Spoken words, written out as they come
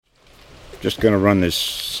Just going to run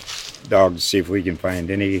this dog to see if we can find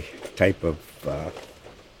any type of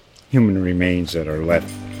human remains that are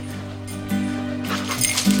left.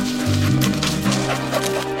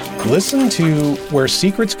 Listen to Where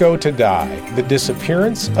Secrets Go to Die, The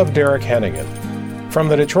Disappearance of Derek Hennigan. From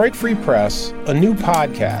the Detroit Free Press, a new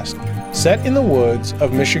podcast set in the woods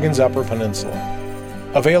of Michigan's Upper Peninsula.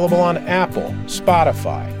 Available on Apple,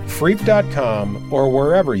 Spotify, Freep.com, or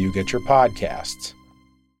wherever you get your podcasts.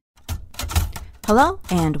 Hello,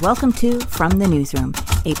 and welcome to From the Newsroom,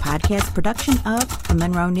 a podcast production of the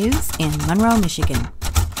Monroe News in Monroe, Michigan.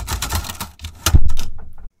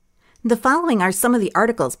 The following are some of the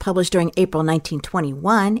articles published during April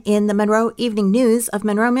 1921 in the Monroe Evening News of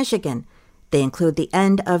Monroe, Michigan. They include the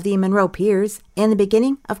end of the Monroe Piers and the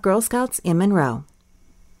beginning of Girl Scouts in Monroe.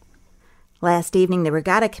 Last evening, the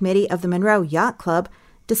Regatta Committee of the Monroe Yacht Club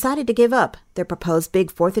decided to give up their proposed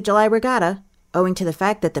big 4th of July regatta, owing to the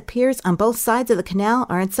fact that the piers on both sides of the canal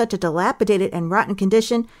are in such a dilapidated and rotten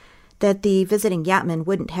condition that the visiting yachtmen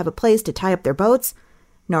wouldn't have a place to tie up their boats,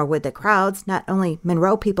 nor would the crowds, not only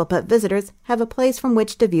Monroe people but visitors, have a place from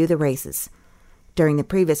which to view the races. During the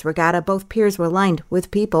previous regatta, both piers were lined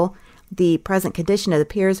with people. The present condition of the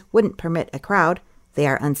piers wouldn't permit a crowd. They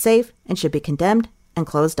are unsafe and should be condemned and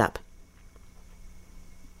closed up.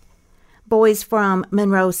 Boys from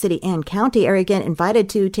Monroe City and County are again invited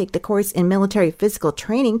to take the course in military physical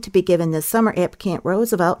training to be given this summer at Camp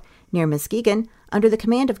Roosevelt near Muskegon under the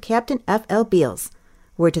command of Captain F.L. Beals.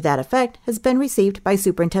 Word to that effect has been received by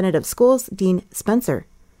Superintendent of Schools Dean Spencer.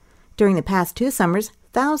 During the past 2 summers,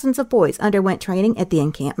 thousands of boys underwent training at the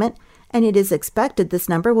encampment, and it is expected this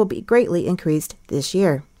number will be greatly increased this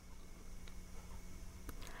year.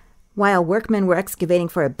 While workmen were excavating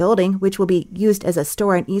for a building which will be used as a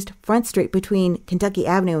store on East Front Street between Kentucky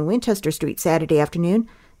Avenue and Winchester Street Saturday afternoon,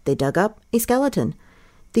 they dug up a skeleton.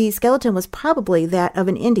 The skeleton was probably that of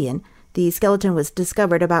an Indian. The skeleton was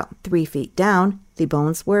discovered about 3 feet down. The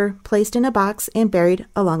bones were placed in a box and buried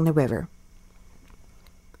along the river.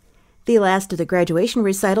 The last of the graduation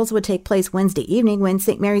recitals would take place Wednesday evening when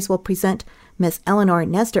St. Mary's will present Miss Eleanor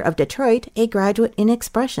Nestor of Detroit, a graduate in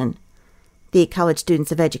expression. The College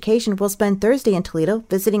Students of Education will spend Thursday in Toledo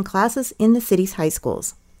visiting classes in the city's high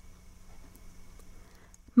schools.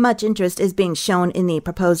 Much interest is being shown in the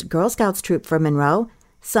proposed Girl Scouts troop for Monroe.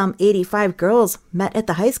 Some 85 girls met at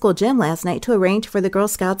the high school gym last night to arrange for the Girl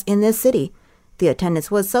Scouts in this city. The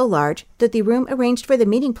attendance was so large that the room arranged for the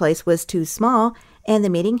meeting place was too small, and the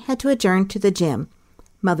meeting had to adjourn to the gym.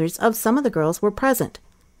 Mothers of some of the girls were present.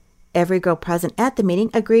 Every girl present at the meeting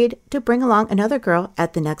agreed to bring along another girl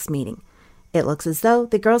at the next meeting. It looks as though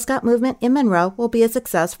the Girl Scout movement in Monroe will be a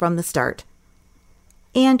success from the start.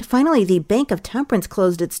 And finally, the Bank of Temperance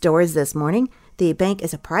closed its doors this morning. The bank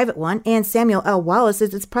is a private one, and Samuel L. Wallace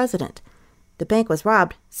is its president. The bank was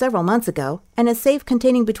robbed several months ago, and a safe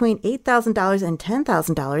containing between $8,000 and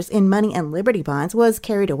 $10,000 in money and Liberty bonds was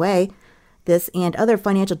carried away. This and other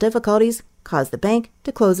financial difficulties caused the bank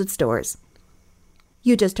to close its doors.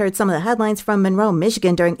 You just heard some of the headlines from Monroe,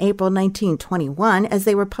 Michigan during April 1921 as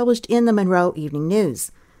they were published in the Monroe Evening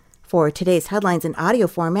News. For today's headlines in audio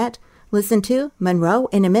format, listen to Monroe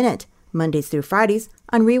in a Minute, Mondays through Fridays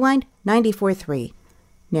on Rewind 94.3.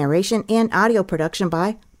 Narration and audio production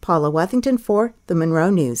by Paula Wethington for the Monroe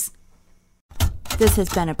News. This has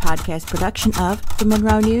been a podcast production of the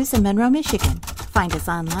Monroe News in Monroe, Michigan. Find us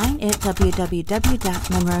online at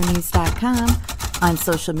www.monroenews.com, on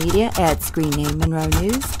social media at screen name Monroe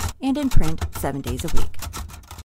News, and in print 7 days a week.